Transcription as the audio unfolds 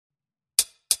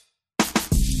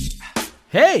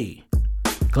Hey,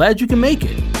 glad you can make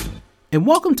it. And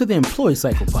welcome to the Employee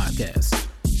Cycle Podcast,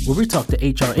 where we talk to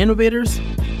HR innovators,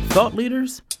 thought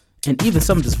leaders, and even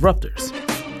some disruptors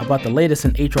about the latest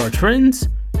in HR trends,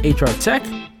 HR tech,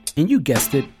 and you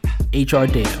guessed it, HR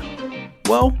data.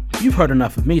 Well, you've heard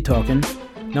enough of me talking.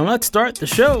 Now let's start the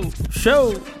show.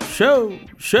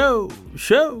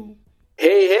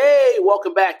 Hey,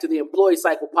 welcome back to the Employee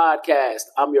Cycle Podcast.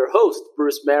 I'm your host,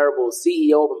 Bruce Marable,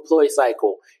 CEO of Employee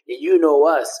Cycle. And you know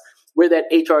us. We're that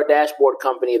HR dashboard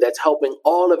company that's helping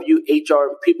all of you HR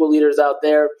and people leaders out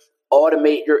there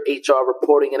automate your HR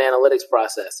reporting and analytics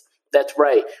process. That's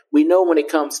right. We know when it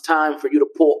comes time for you to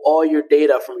pull all your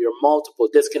data from your multiple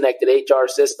disconnected HR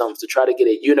systems to try to get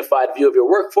a unified view of your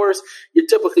workforce, you're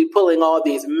typically pulling all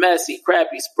these messy,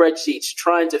 crappy spreadsheets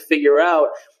trying to figure out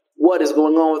what is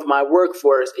going on with my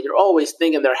workforce, and you're always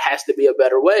thinking there has to be a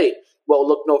better way. Well,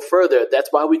 look no further. That's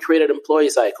why we created Employee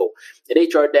Cycle, an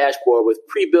HR dashboard with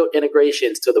pre-built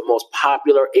integrations to the most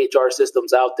popular HR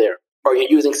systems out there. Are you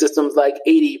using systems like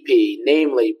ADP,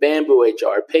 namely Bamboo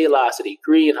HR, Paylocity,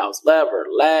 Greenhouse, Lever,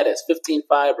 Lattice,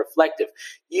 15.5, Reflective,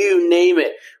 you name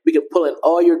it. We can pull in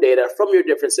all your data from your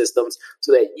different systems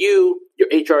so that you, your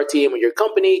HR team, and your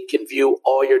company can view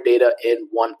all your data in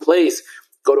one place.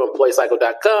 Go to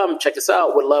employeecycle.com, check us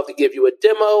out. We'd love to give you a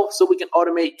demo so we can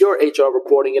automate your HR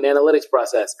reporting and analytics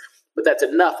process. But that's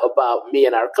enough about me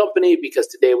and our company, because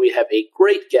today we have a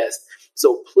great guest.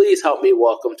 So please help me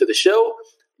welcome to the show,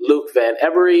 Luke Van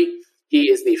Every. He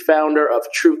is the founder of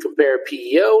True Compare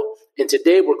PEO. And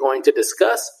today we're going to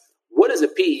discuss what is a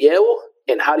PEO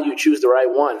and how do you choose the right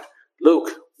one. Luke,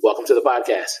 welcome to the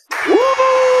podcast. Woo!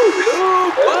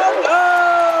 Luke, welcome!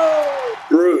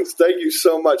 Bruce, thank you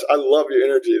so much. I love your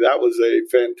energy. That was a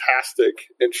fantastic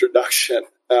introduction.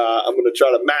 I'm going to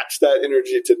try to match that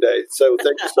energy today. So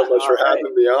thank you so much for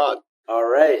having me on. All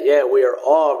right. Yeah, we are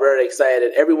all very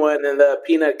excited. Everyone in the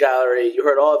peanut gallery, you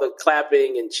heard all the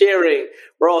clapping and cheering.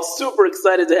 We're all super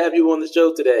excited to have you on the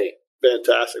show today.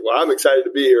 Fantastic. Well, I'm excited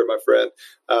to be here, my friend.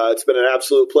 It's been an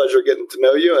absolute pleasure getting to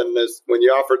know you. And when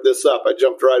you offered this up, I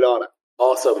jumped right on it.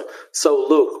 Awesome. So,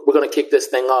 Luke, we're going to kick this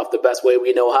thing off the best way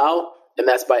we know how. And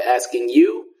that's by asking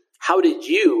you, how did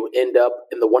you end up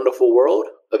in the wonderful world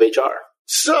of HR?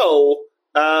 So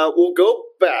we'll go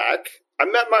back. I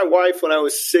met my wife when I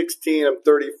was 16. I'm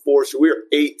 34. So we were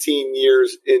 18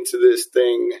 years into this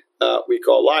thing we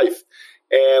call life.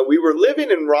 And we were living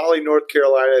in Raleigh, North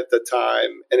Carolina at the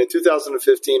time. And in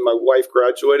 2015, my wife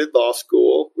graduated law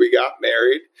school. We got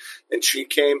married. And she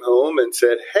came home and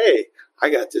said, hey, I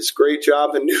got this great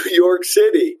job in New York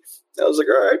City. I was like,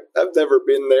 all right, I've never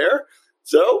been there.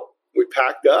 So we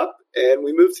packed up and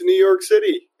we moved to New York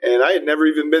City. And I had never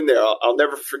even been there. I'll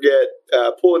never forget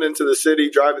pulling into the city,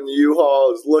 driving the U-Haul.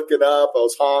 I was looking up. I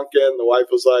was honking. The wife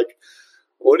was like,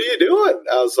 what are you doing?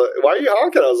 I was like, why are you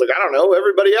honking? I was like, I don't know.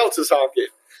 Everybody else is honking.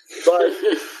 But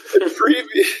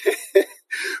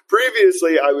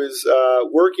previously, I was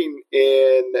working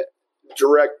in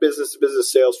direct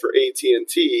business-to-business sales for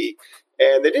AT&T.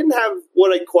 And they didn't have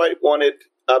what I quite wanted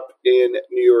up in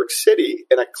New York City.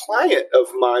 And a client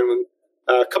of mine,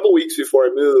 a couple weeks before I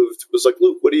moved, was like,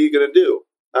 Luke, what are you going to do?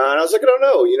 And I was like, I don't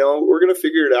know. We're going to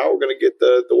figure it out. We're going to get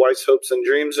the wife's hopes and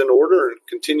dreams in order and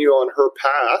continue on her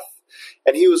path.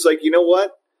 And he was like, you know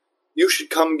what? You should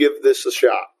come give this a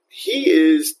shot. He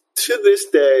is, to this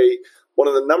day, one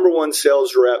of the number one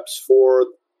sales reps for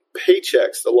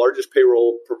Paychex, the largest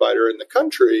payroll provider in the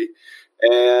country.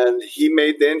 And he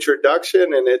made the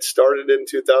introduction, and it started in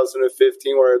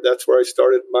 2015, that's where I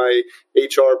started my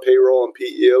HR, payroll, and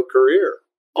PEO career.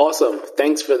 Awesome.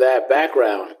 Thanks for that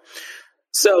background.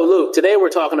 So, Luke, today we're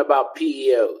talking about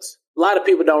PEOs. A lot of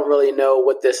people don't really know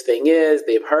what this thing is.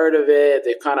 They've heard of it.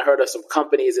 They've kind of heard of some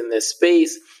companies in this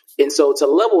space. And so to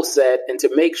level set and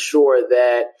to make sure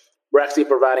that we're actually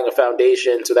providing a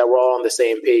foundation so that we're all on the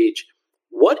same page,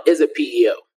 what is a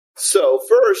PEO? So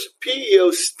first,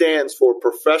 PEO stands for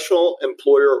Professional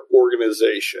Employer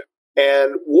Organization.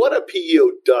 And what a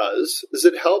PEO does is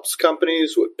it helps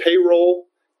companies with payroll,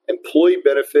 employee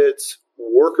benefits,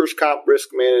 workers' comp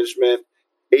risk management,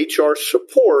 HR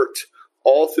support,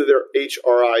 all through their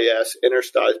HRIS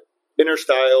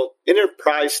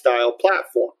enterprise-style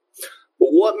platform. But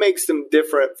what makes them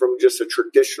different from just a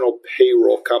traditional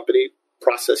payroll company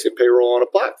processing payroll on a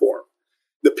platform?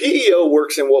 The PEO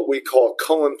works in what we call a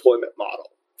co-employment model.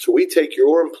 So we take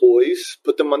your employees,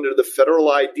 put them under the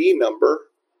federal ID number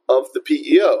of the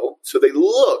PEO, so they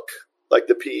look like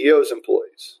the PEO's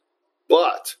employees,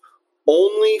 but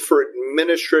only for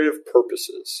administrative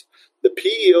purposes. The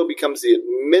PEO becomes the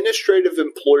administrative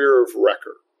employer of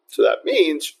record. So that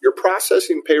means you're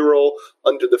processing payroll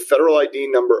under the federal ID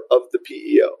number of the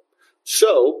PEO.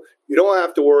 So you don't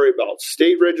have to worry about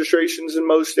state registrations in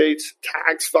most states,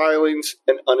 tax filings,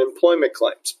 and unemployment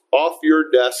claims off your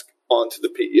desk onto the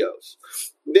PEOs.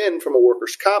 Then from a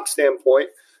workers' comp standpoint,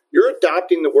 you're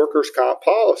adopting the workers' comp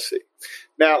policy.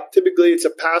 Now, typically it's a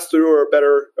pass-through or a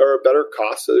better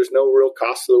cost, so there's no real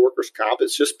cost to the workers' comp.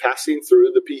 It's just passing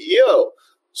through the PEO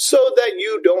so that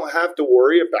you don't have to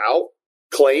worry about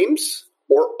claims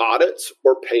or audits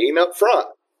or paying up front.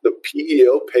 The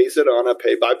PEO pays it on a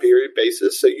pay-by-period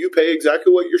basis, so you pay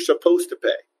exactly what you're supposed to pay.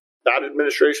 That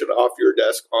administration off your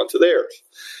desk onto theirs.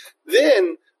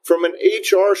 Then, from an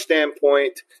HR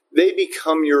standpoint, they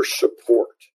become your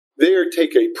support. They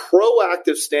take a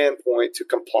proactive standpoint to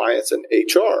compliance and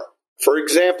HR. For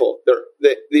example,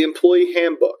 the employee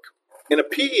handbook. In a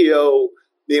PEO,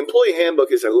 the employee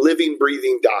handbook is a living,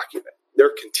 breathing document.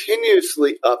 They're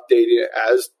continuously updating it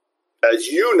as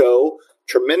you know,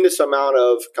 tremendous amount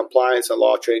of compliance and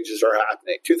law changes are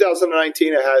happening.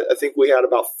 2019, I think we had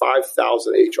about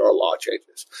 5,000 HR law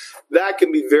changes. That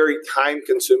can be very time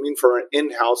consuming for an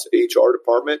in-house HR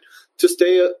department to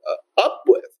stay up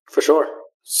with. For sure.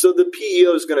 So the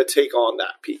PEO is going to take on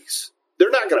that piece. They're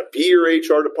not going to be your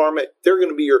HR department. They're going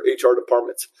to be your HR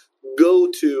department's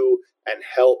go-to and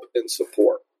help and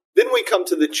support. Then we come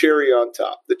to the cherry on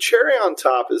top. The cherry on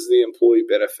top is the employee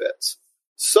benefits.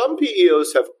 Some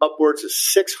PEOs have upwards of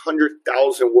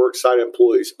 600,000 worksite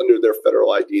employees under their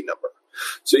federal ID number.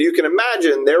 So you can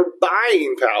imagine their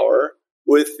buying power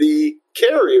with the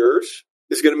carriers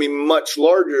is going to be much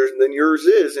larger than yours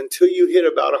is until you hit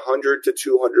about 100 to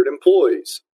 200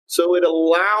 employees. So it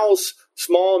allows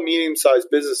small and medium-sized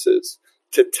businesses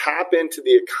to tap into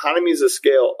the economies of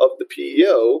scale of the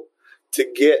PEO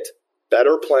to get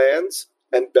better plans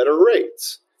and better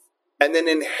rates, and then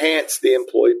enhance the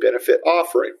employee benefit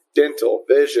offering: dental,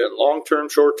 vision, long-term,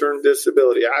 short-term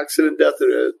disability, accident, death,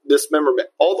 and dismemberment,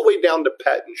 all the way down to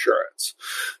pet insurance.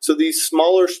 So these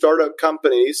smaller startup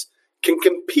companies can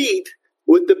compete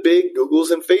with the big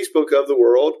Googles and Facebook of the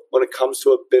world when it comes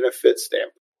to a benefit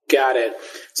standpoint. Got it.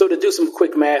 So to do some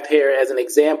quick math here, as an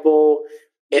example,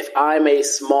 if I'm a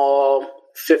small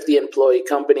 50-employee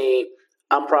company,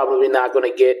 I'm probably not going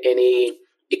to get any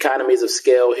economies of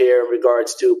scale here in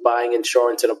regards to buying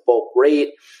insurance at a bulk rate.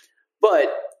 But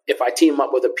if I team up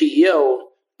with a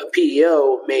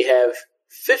PEO may have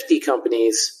 50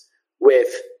 companies with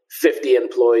 50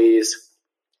 employees.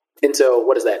 And so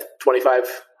what is that?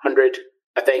 2,500,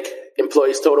 I think,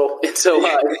 employees total. And so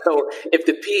if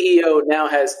the PEO now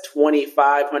has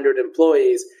 2,500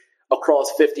 employees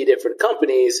across 50 different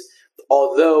companies,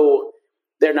 although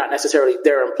they're not necessarily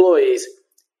their employees,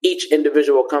 each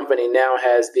individual company now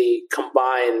has the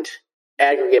combined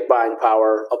aggregate buying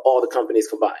power of all the companies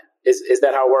combined. Is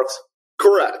that how it works?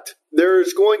 Correct.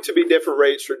 There's going to be different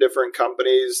rates for different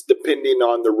companies depending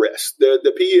on the risk.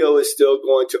 The PEO is still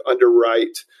going to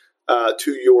underwrite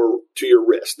to your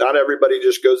risk. Not everybody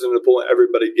just goes into the pool and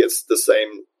everybody gets the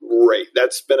same rate.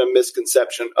 That's been a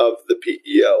misconception of the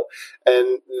PEO.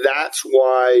 And that's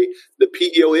why the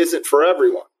PEO isn't for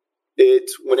everyone.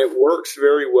 When it works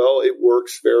very well, it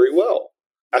works very well.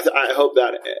 I hope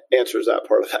that answers that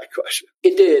part of that question.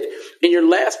 It did. And your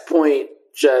last point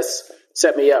just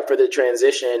set me up for the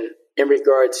transition in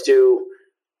regards to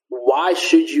why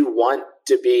should you want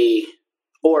to be,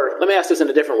 or let me ask this in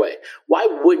a different way. Why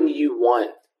wouldn't you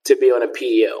want to be on a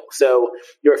PEO? So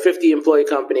you're a 50-employee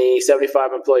company,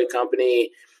 75-employee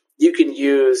company. You can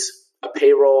use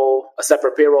a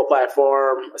separate payroll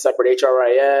platform, a separate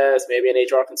HRIS, maybe an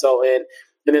HR consultant.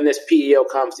 And then this PEO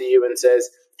comes to you and says,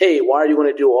 hey, why are you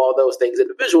going to do all those things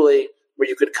individually where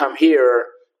you could come here,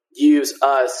 use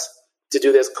us to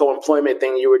do this co-employment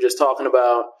thing you were just talking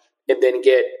about, and then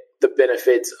get the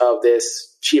benefits of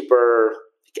this cheaper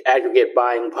aggregate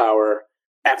buying power.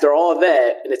 After all of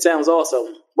that, and it sounds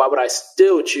awesome, why would I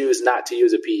still choose not to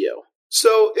use a PEO?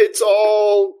 So it's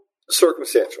all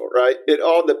circumstantial, right? It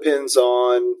all depends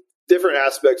on different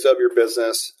aspects of your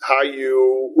business, how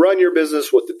you run your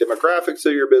business, what the demographics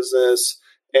of your business.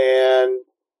 And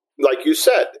like you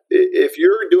said, if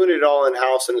you're doing it all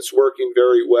in-house and it's working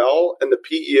very well and the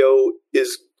PEO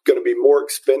is going to be more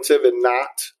expensive and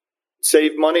not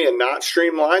save money and not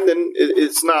streamline, then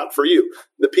it's not for you.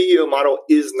 The PEO model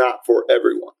is not for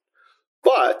everyone.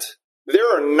 But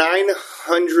there are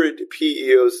 900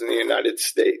 PEOs in the United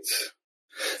States.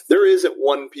 There isn't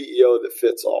one PEO that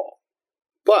fits all.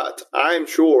 But I'm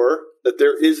sure that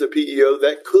there is a PEO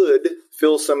that could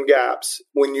fill some gaps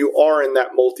when you are in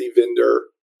that multi-vendor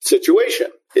situation,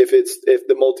 if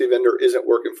the multi-vendor isn't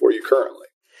working for you currently.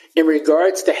 In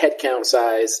regards to headcount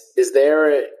size, is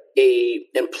there a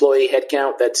employee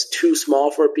headcount that's too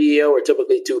small for a PEO or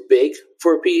typically too big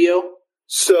for a PEO?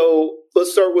 So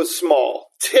let's start with small.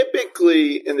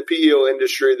 Typically in the PEO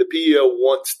industry, the PEO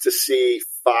wants to see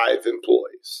 5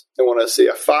 employees. They want to see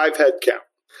a 5 head count.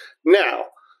 Now,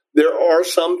 there are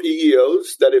some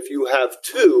PEOs that if you have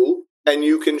 2 and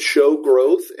you can show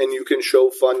growth and you can show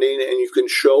funding and you can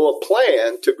show a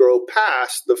plan to grow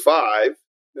past the 5,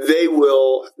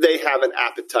 they have an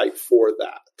appetite for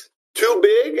that. Too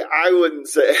big? I wouldn't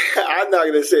say. I'm not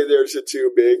going to say there's a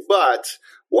too big, but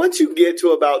once you get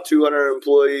to about 200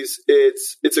 employees,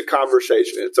 it's a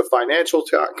conversation. It's a financial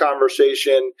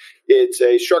conversation. It's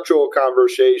a structural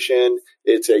conversation.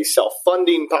 It's a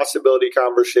self-funding possibility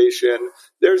conversation.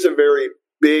 There's a very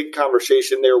big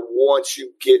conversation there once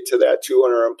you get to that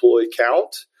 200 employee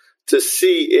count to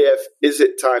see is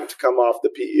it time to come off the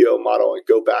PEO model and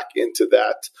go back into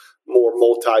that more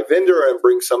multi-vendor and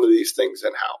bring some of these things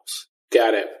in-house.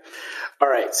 Got it. All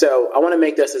right. So I want to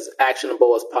make this as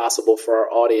actionable as possible for our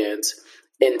audience.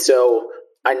 And so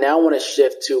I now want to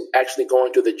shift to actually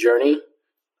going through the journey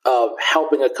of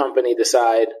helping a company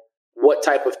decide what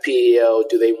type of PEO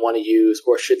do they want to use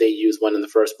or should they use one in the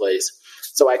first place.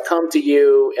 So I come to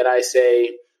you and I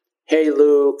say, hey,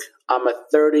 Luke, I'm a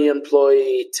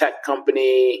 30-employee tech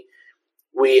company.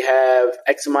 We have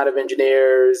X amount of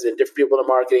engineers and different people in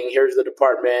marketing. Here's the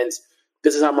departments.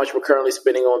 This is how much we're currently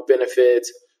spending on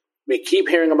benefits. We keep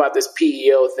hearing about this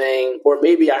PEO thing, or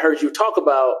maybe I heard you talk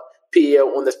about PEO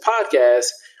on this podcast,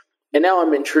 and now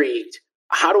I'm intrigued.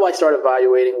 How do I start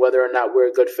evaluating whether or not we're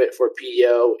a good fit for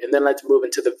PEO? And then let's move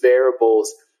into the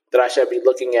variables that I should be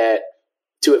looking at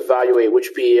to evaluate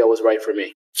which PEO is right for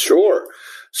me. Sure.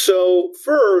 So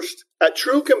first, at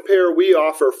True Compare, we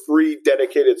offer free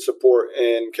dedicated support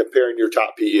in comparing your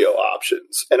top PEO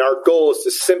options. And our goal is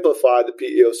to simplify the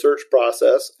PEO search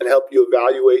process and help you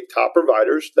evaluate top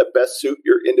providers that best suit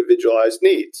your individualized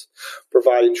needs,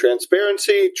 providing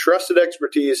transparency, trusted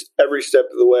expertise every step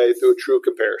of the way through a true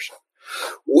comparison.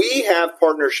 We have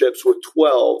partnerships with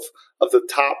 12 of the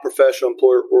top professional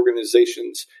employer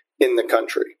organizations in the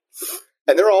country.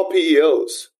 And they're all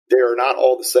PEOs. They are not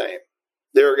all the same.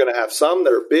 They're going to have some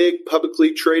that are big,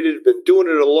 publicly traded, have been doing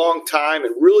it a long time,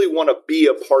 and really want to be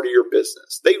a part of your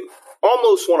business. They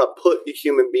almost want to put a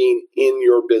human being in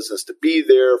your business to be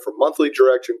there for monthly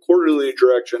direction, quarterly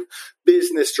direction,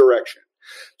 business direction.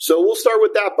 So we'll start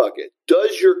with that bucket.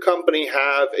 Does your company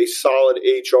have a solid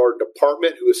HR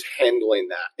department who is handling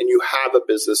that, and you have a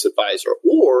business advisor?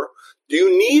 Or do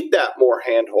you need that more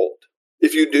handhold?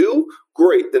 If you do,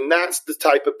 great. Then that's the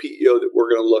type of PEO that we're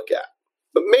going to look at.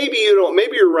 But maybe you don't.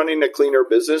 Maybe you're running a cleaner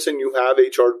business and you have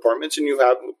HR departments and you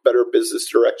have better business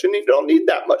direction. You don't need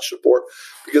that much support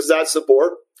because that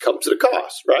support comes at a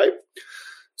cost, right?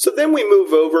 So then we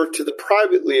move over to the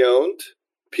privately owned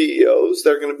PEOs.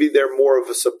 They're going to be there more of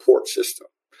a support system.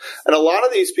 And a lot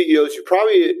of these PEOs you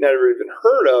probably never even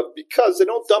heard of because they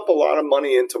don't dump a lot of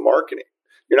money into marketing.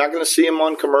 You're not going to see them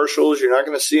on commercials. You're not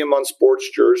going to see them on sports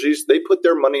jerseys. They put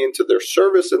their money into their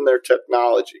service and their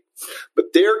technology. But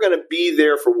they're going to be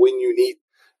there for when you need them.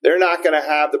 They're not going to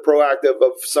have the proactive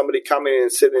of somebody coming in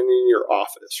and sitting in your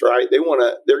office, right? They're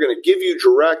going to give you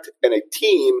direct and a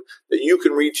team that you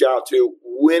can reach out to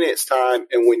when it's time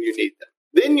and when you need them.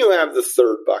 Then you have the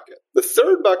third bucket. The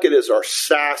third bucket is our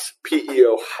SaaS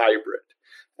PEO hybrid.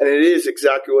 And it is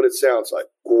exactly what it sounds like.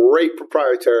 Great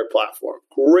proprietary platform,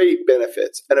 great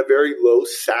benefits, and a very low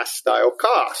SaaS-style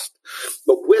cost.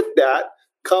 But with that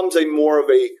comes a more of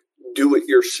a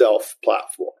do-it-yourself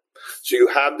platform. So you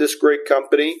have this great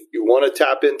company, you want to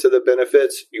tap into the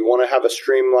benefits, you want to have a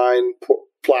streamlined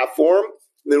platform,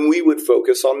 then we would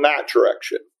focus on that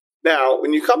direction. Now,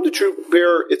 when you come to True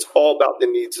Compare, it's all about the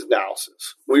needs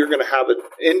analysis. We are going to have an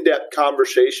in-depth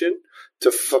conversation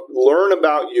to learn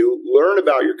about you, learn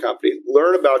about your company,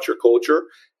 learn about your culture,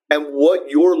 and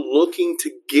what you're looking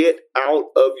to get out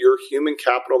of your human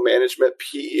capital management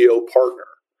PEO partner.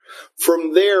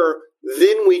 From there,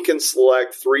 then we can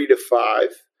select 3 to 5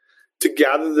 to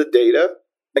gather the data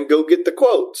and go get the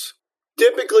quotes.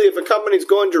 Typically, if a company's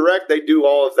going direct, they do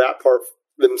all of that part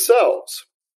themselves.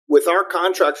 With our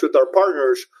contracts with our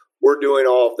partners, we're doing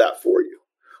all of that for you.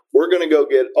 We're going to go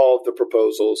get all of the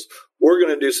proposals. We're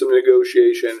going to do some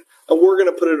negotiation, and we're going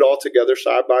to put it all together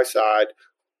side by side,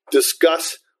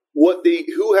 discuss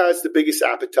who has the biggest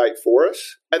appetite for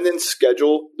us, and then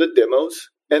schedule the demos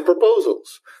and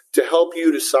proposals to help you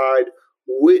decide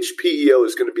which PEO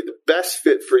is going to be the best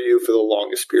fit for you for the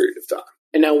longest period of time.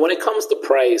 And now when it comes to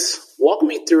price, walk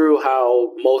me through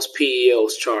how most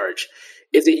PEOs charge.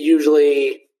 Is it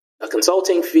usually a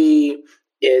consulting fee?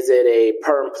 Is it a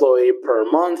per employee per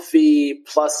month fee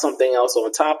plus something else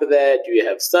on top of that? Do you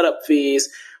have setup fees?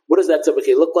 What does that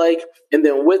typically look like? And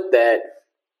then with that,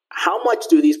 how much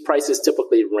do these prices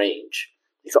typically range?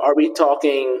 So are we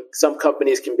talking some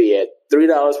companies can be at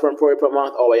 $3 per employee per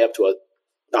month all the way up to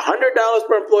 $100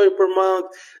 per employee per month?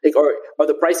 Like, are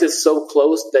the prices so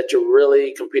close that you're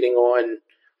really competing on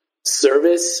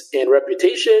service and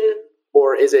reputation,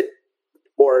 or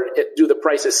do the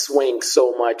prices swing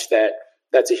so much that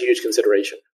that's a huge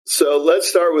consideration? So let's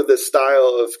start with the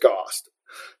style of cost.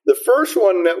 The first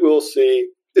one that we'll see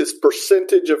is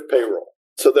percentage of payroll.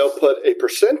 So they'll put a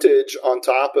percentage on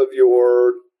top of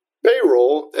your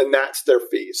payroll, and that's their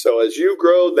fee. So as you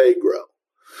grow, they grow.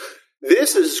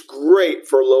 This is great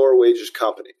for lower wages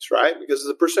companies, right? Because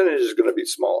the percentage is going to be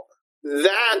smaller.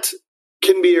 That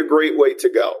can be a great way to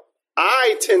go.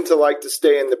 I tend to like to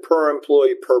stay in the per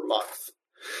employee per month.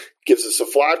 It gives us a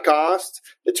flat cost.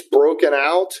 It's broken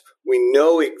out. We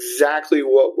know exactly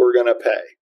what we're going to pay.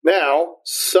 Now,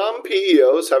 some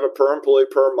PEOs have a per employee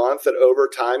per month that over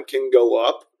time can go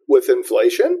up with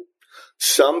inflation.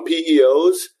 Some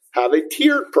PEOs have a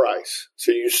tiered price.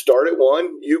 So you start at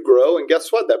one, you grow, and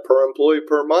guess what? That per employee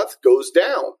per month goes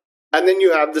down. And then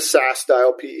you have the SaaS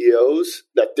style PEOs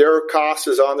that their cost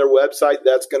is on their website.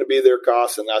 That's going to be their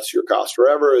cost, and that's your cost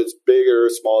forever, as big or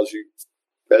as small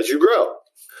as you grow.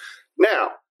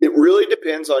 Now, it really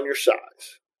depends on your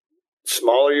size.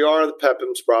 Smaller you are, the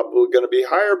PEPM's probably going to be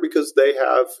higher because they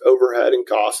have overhead and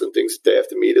costs and things that they have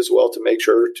to meet as well to make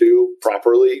sure to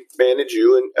properly manage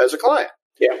you and as a client.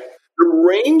 Yeah. The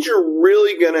range you're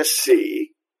really going to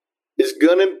see is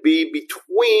going to be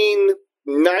between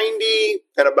 $90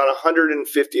 and about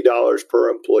 $150 per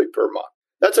employee per month.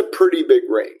 That's a pretty big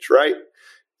range, right?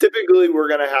 Typically, we're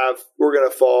going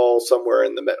to fall somewhere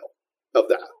in the middle of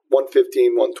that,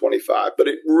 115, 125. But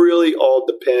it really all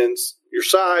depends your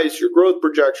size, your growth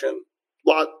projection,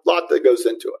 lot that goes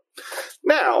into it.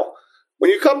 Now,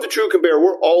 when you come to True Compare,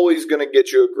 we're always going to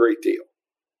get you a great deal.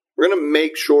 We're going to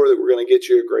make sure that we're going to get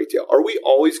you a great deal. Are we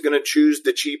always going to choose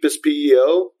the cheapest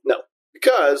PEO? No,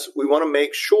 because we want to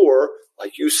make sure,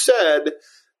 like you said,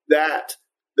 that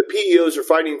the PEOs are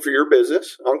fighting for your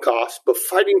business on cost, but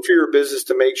fighting for your business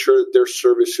to make sure that they're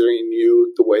servicing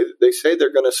you the way that they say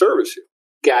they're going to service you.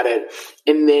 Got it.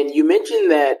 And then you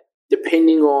mentioned that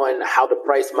depending on how the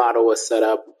price model is set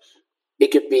up, it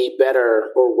could be better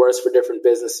or worse for different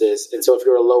businesses. And so if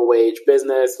you're a low-wage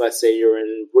business, let's say you're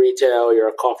in retail, you're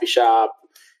a coffee shop,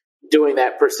 doing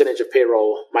that percentage of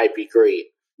payroll might be great.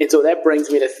 And so that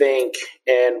brings me to think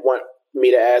and want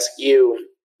me to ask you,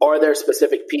 are there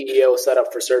specific PEO set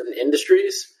up for certain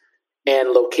industries and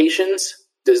locations?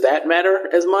 Does that matter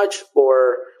as much?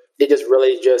 Or it just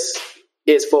really just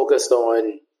is focused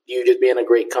on you just being a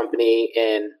great company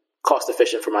and cost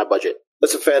efficient for my budget?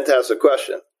 That's a fantastic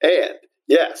question. And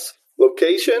yes,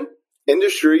 location,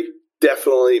 industry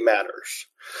definitely matters.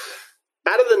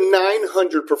 Out of the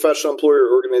 900 professional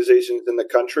employer organizations in the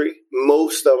country,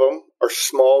 most of them are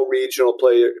small regional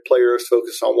players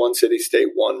focused on one city, state,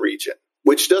 one region,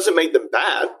 which doesn't make them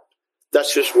bad.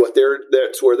 That's just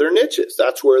that's where their niche is.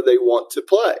 That's where they want to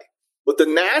play. With the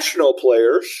national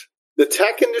players, the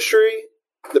tech industry,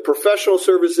 the professional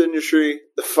service industry,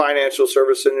 the financial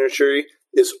service industry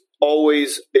is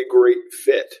always a great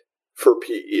fit for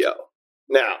PEO.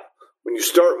 Now, when you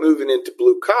start moving into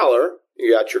blue collar,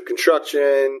 you got your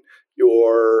construction,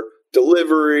 your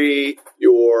delivery,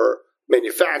 your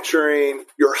manufacturing,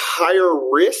 your higher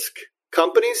risk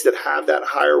companies that have that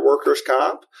higher workers'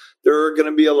 comp. There are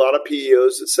going to be a lot of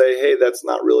PEOs that say, hey, that's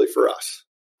not really for us,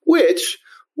 which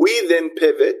we then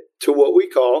pivot to what we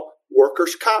call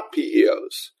workers' comp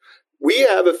PEOs. We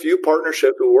have a few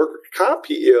partnerships with workers' comp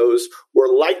PEOs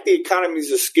where, like the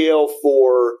economies of scale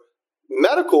for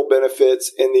medical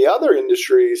benefits in the other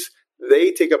industries,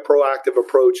 they take a proactive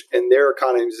approach in their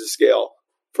economies of scale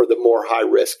for the more high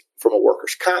risk from a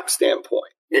workers' comp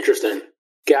standpoint. Interesting.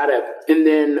 Got it. And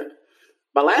then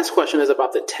my last question is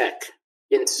about the tech.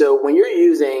 And so when you're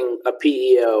using a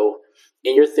PEO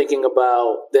and you're thinking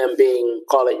about them being,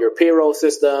 call it your payroll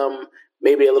system,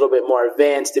 maybe a little bit more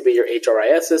advanced to be your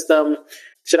HRIS system,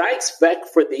 should I expect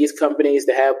for these companies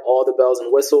to have all the bells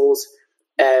and whistles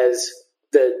as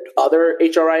the other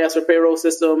HRIS or payroll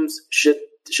systems? Should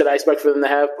I expect for them to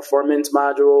have performance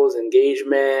modules,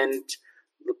 engagement,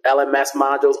 LMS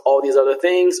modules, all these other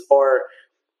things? Or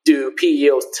do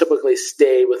PEOs typically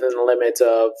stay within the limits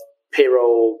of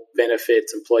payroll,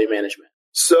 benefits, employee management?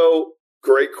 So,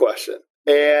 great question.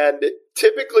 And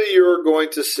typically you're going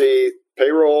to see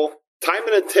payroll, time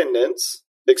and attendance,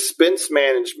 expense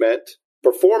management,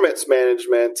 performance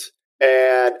management,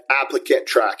 and applicant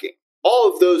tracking.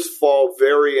 All of those fall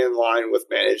very in line with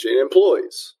managing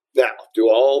employees. Now, do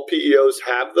all PEOs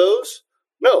have those?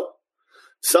 No.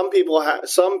 Some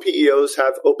PEOs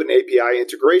have open API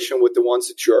integration with the ones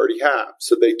that you already have,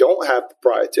 so they don't have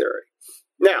proprietary.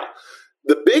 Now,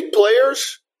 the big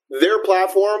players, their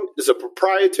platform is a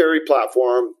proprietary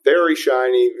platform, very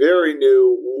shiny, very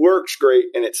new, works great,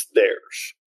 and it's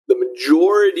theirs. The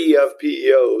majority of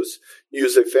PEOs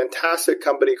use a fantastic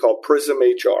company called Prism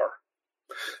HR.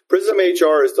 Prism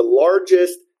HR is the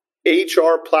largest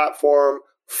HR platform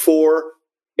for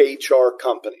HR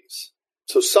companies.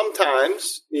 So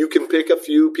sometimes you can pick a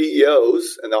few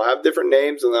PEOs and they'll have different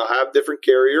names and they'll have different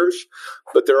carriers,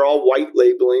 but they're all white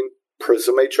labeling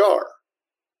Prism HR,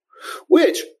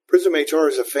 which Prism HR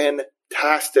is a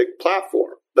fantastic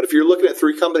platform. But if you're looking at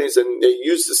three companies and they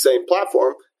use the same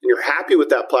platform and you're happy with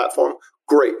that platform,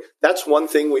 great. That's one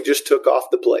thing we just took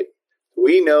off the plate.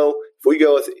 We know if we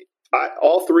go with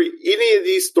all three, any of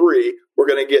these three, we're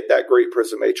going to get that great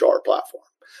Prism HR platform.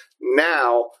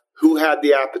 Now, who had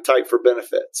the appetite for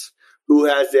benefits? Who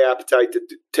has the appetite to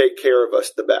take care of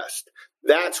us the best?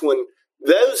 That's when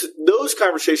those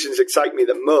conversations excite me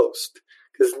the most,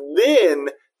 because then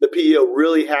the PEO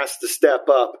really has to step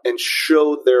up and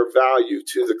show their value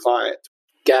to the client.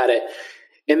 Got it.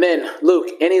 And then, Luke,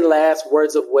 any last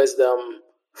words of wisdom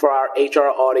for our HR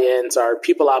audience, our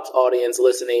People Ops audience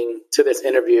listening to this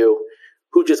interview,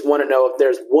 who just want to know if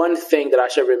there's one thing that I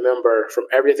should remember from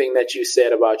everything that you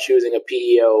said about choosing a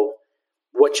PEO,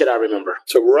 what should I remember?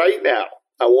 So right now,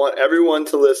 I want everyone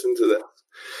to listen to this.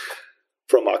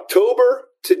 From October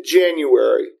to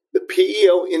January, the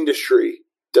PEO industry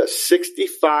does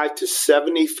 65 to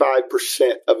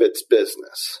 75% of its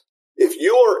business. If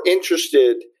you are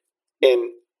interested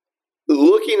in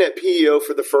looking at PEO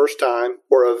for the first time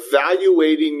or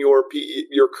evaluating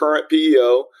your current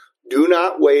PEO, do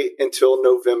not wait until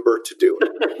November to do it.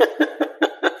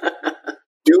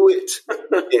 Do it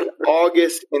in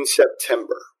August and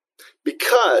September.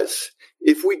 Because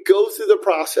if we go through the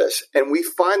process and we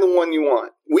find the one you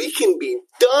want, we can be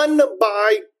done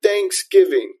by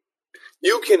Thanksgiving.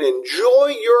 You can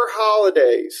enjoy your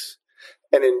holidays.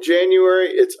 And in January,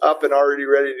 it's up and already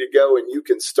ready to go, and you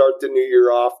can start the new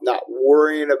year off not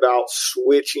worrying about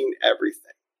switching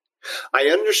everything. I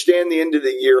understand the end of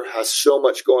the year has so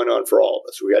much going on for all of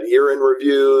us. We got year-end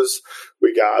reviews,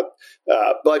 we got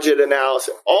budget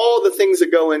analysis, all the things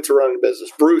that go into running a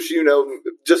business. Bruce, you know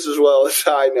just as well as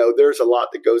I know, there's a lot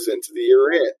that goes into the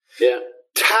year-end. Yeah.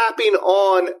 Tapping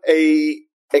on a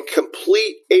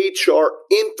complete HR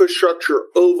infrastructure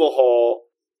overhaul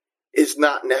is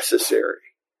not necessary.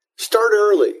 Start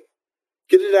early.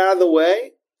 Get it out of the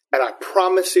way. And I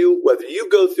promise you, whether you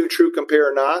go through True Compare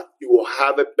or not, you will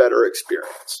have a better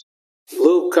experience.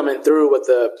 Luke coming through with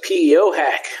the PEO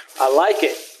hack. I like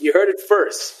it. You heard it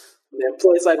first. The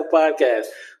Employee Cycle Podcast.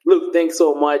 Luke, thanks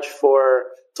so much for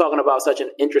talking about such an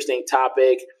interesting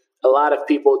topic. A lot of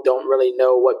people don't really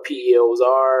know what PEOs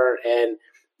are, and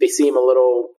they seem a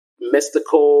little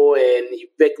mystical and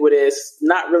ubiquitous,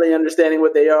 not really understanding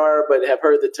what they are, but have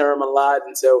heard the term a lot.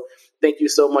 And so thank you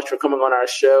so much for coming on our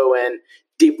show and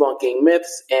debunking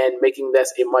myths and making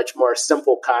this a much more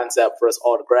simple concept for us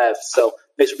all to grasp. So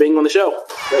thanks for being on the show.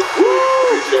 Thank you.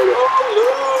 Appreciate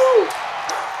it.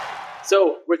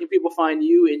 So where can people find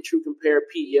you in True Compare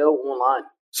PEO online?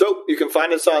 So you can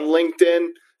find us on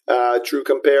LinkedIn, True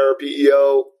Compare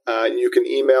PEO. You can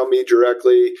email me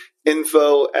directly,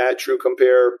 info@True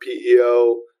Compare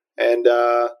PEO. And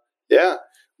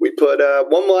we put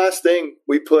one last thing.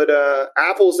 We put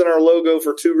apples in our logo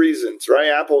for two reasons, right?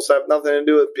 Apples have nothing to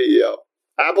do with PEO.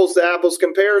 Apples to apples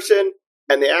comparison,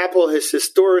 and the apple has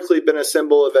historically been a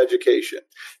symbol of education.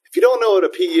 If you don't know what a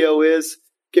PEO is,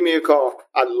 give me a call.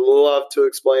 I'd love to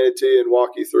explain it to you and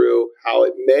walk you through how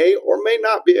it may or may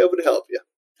not be able to help you.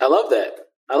 I love that.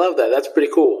 That's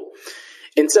pretty cool.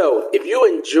 And so if you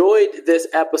enjoyed this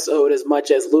episode as much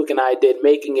as Luke and I did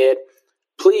making it,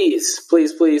 please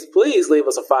leave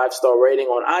us a 5-star rating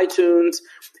on iTunes.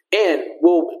 And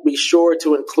we'll be sure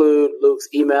to include Luke's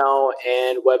email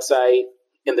and website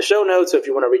in the show notes. So if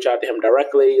you want to reach out to him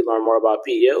directly, learn more about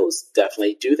PEOs,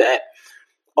 definitely do that.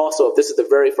 Also, if this is the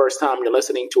very first time you're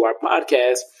listening to our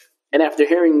podcast, and after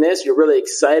hearing this, you're really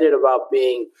excited about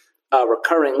being a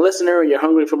recurring listener and you're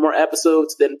hungry for more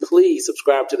episodes, then please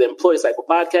subscribe to the Employee Cycle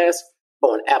Podcast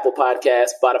on Apple Podcasts,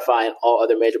 Spotify, and all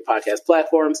other major podcast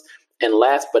platforms. And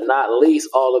last but not least,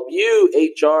 all of you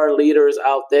HR leaders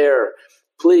out there,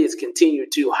 please continue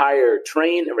to hire,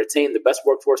 train, and retain the best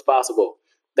workforce possible.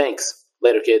 Thanks.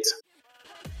 Later, kids.